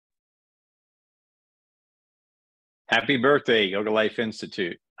Happy birthday, YogaLife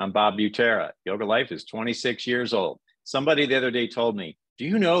Institute. I'm Bob Butera. YogaLife is 26 years old. Somebody the other day told me, do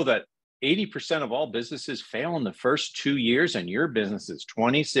you know that 80% of all businesses fail in the first 2 years and your business is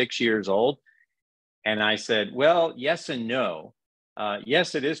 26 years old? And I said, well, yes and no.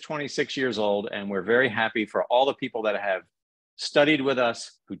 Yes, it is 26 years old, and we're very happy for all the people that have studied with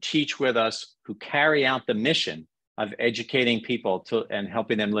us, who teach with us, who carry out the mission of educating people and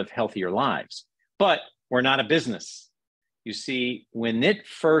helping them live healthier lives. But we're not a business. You see, when it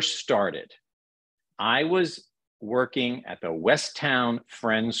first started, I was working at the Westtown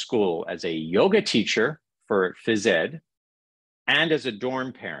Friends School as a yoga teacher for phys ed and as a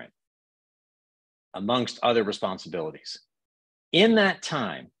dorm parent, amongst other responsibilities. In that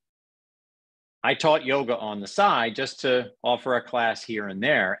time, I taught yoga on the side just to offer a class here and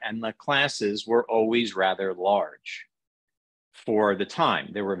there, and the classes were always rather large for the time.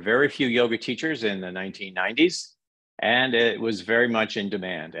 There were very few yoga teachers in the 1990s, and it was very much in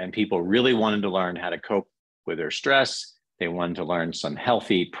demand, and people really wanted to learn how to cope with their stress. They wanted to learn some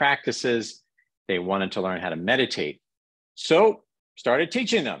healthy practices. They wanted to learn how to meditate. So started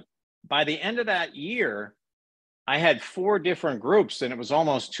teaching them. By the end of that year, I had 4 different groups, and it was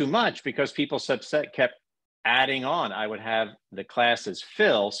almost too much because people kept adding on. I would have the classes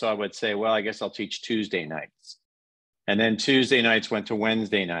fill, so I would say, well, I guess I'll teach Tuesday nights. And then Tuesday nights went to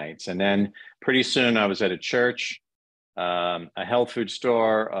Wednesday nights. And then pretty soon I was at a church, a health food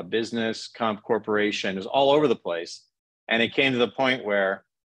store, a business, corporation. It was all over the place. And it came to the point where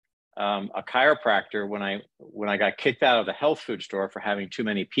a chiropractor, when I got kicked out of the health food store for having too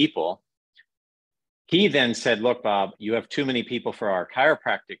many people, he then said, look, Bob, you have too many people for our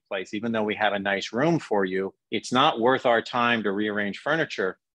chiropractic place. Even though we have a nice room for you, it's not worth our time to rearrange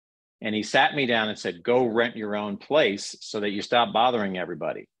furniture. And he sat me down and said, go rent your own place so that you stop bothering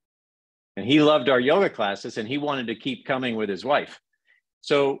everybody. And he loved our yoga classes, and he wanted to keep coming with his wife.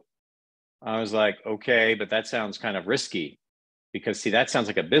 So I was like, okay, but that sounds kind of risky because, see, that sounds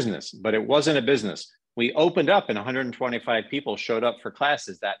like a business, but it wasn't a business. We opened up and 125 people showed up for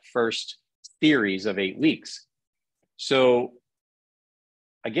classes that first series of 8 weeks. So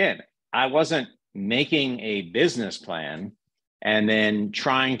again, I wasn't making a business plan and then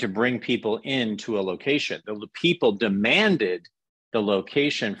trying to bring people into a location. The people demanded the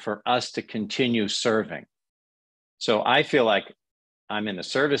location for us to continue serving. So I feel like I'm in the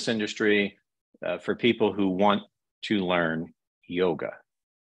service industry for people who want to learn yoga.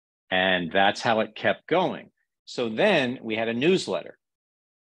 And that's how it kept going. So then we had a newsletter.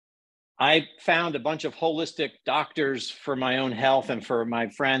 I found a bunch of holistic doctors for my own health and for my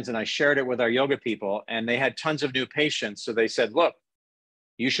friends, and I shared it with our yoga people, and they had tons of new patients. So they said, look,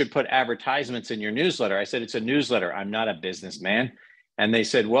 you should put advertisements in your newsletter. I said, it's a newsletter. I'm not a businessman. And they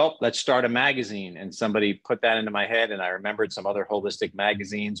said, well, let's start a magazine. And somebody put that into my head, and I remembered some other holistic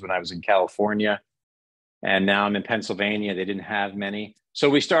magazines when I was in California. And now I'm in Pennsylvania. They didn't have many. So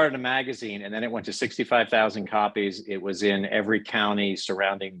we started a magazine, and then it went to 65,000 copies. It was in every county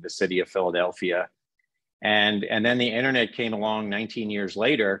surrounding the city of Philadelphia. And then the internet came along 19 years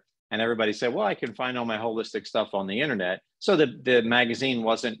later, and everybody said, well, I can find all my holistic stuff on the internet. So the magazine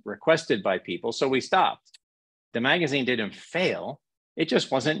wasn't requested by people, so we stopped. The magazine didn't fail. It just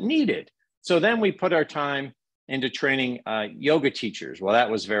wasn't needed. So then we put our time into training yoga teachers. Well, that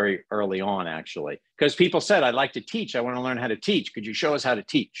was very early on, actually, because people said, I'd like to teach. I want to learn how to teach. Could you show us how to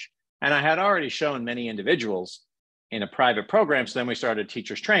teach? And I had already shown many individuals in a private program. So then we started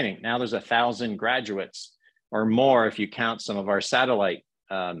teachers training. Now there's 1,000 graduates or more if you count some of our satellite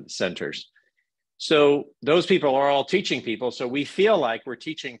centers. So those people are all teaching people. So we feel like we're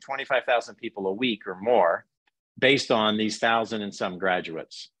teaching 25,000 people a week or more based on these 1,000 and some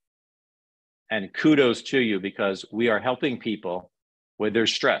graduates. And kudos to you, because we are helping people with their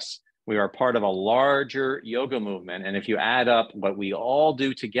stress. We are part of a larger yoga movement. And if you add up what we all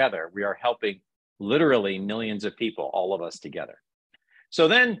do together, we are helping literally millions of people, all of us together. So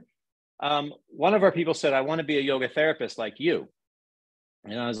then one of our people said, I want to be a yoga therapist like you.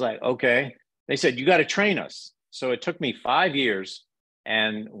 And I was like, okay. They said, you got to train us. So it took me 5 years.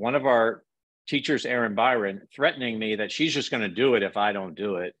 And one of our teachers, Erin Byron, threatening me that she's just going to do it if I don't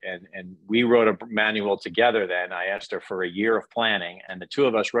do it. And we wrote a manual together then. I asked her for a year of planning, and the two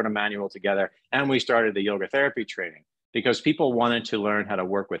of us wrote a manual together, and we started the yoga therapy training because people wanted to learn how to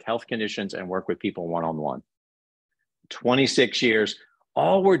work with health conditions and work with people one-on-one. 26 years,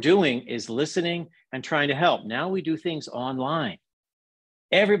 all we're doing is listening and trying to help. Now we do things online.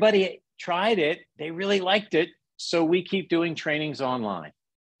 Everybody tried it. They really liked it. So we keep doing trainings online.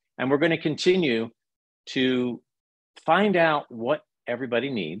 And we're going to continue to find out what everybody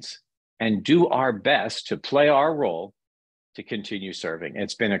needs and do our best to play our role to continue serving.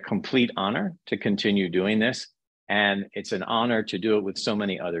 It's been a complete honor to continue doing this, and it's an honor to do it with so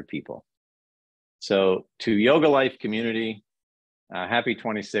many other people. So to Yoga Life community, happy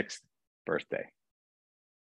 26th birthday.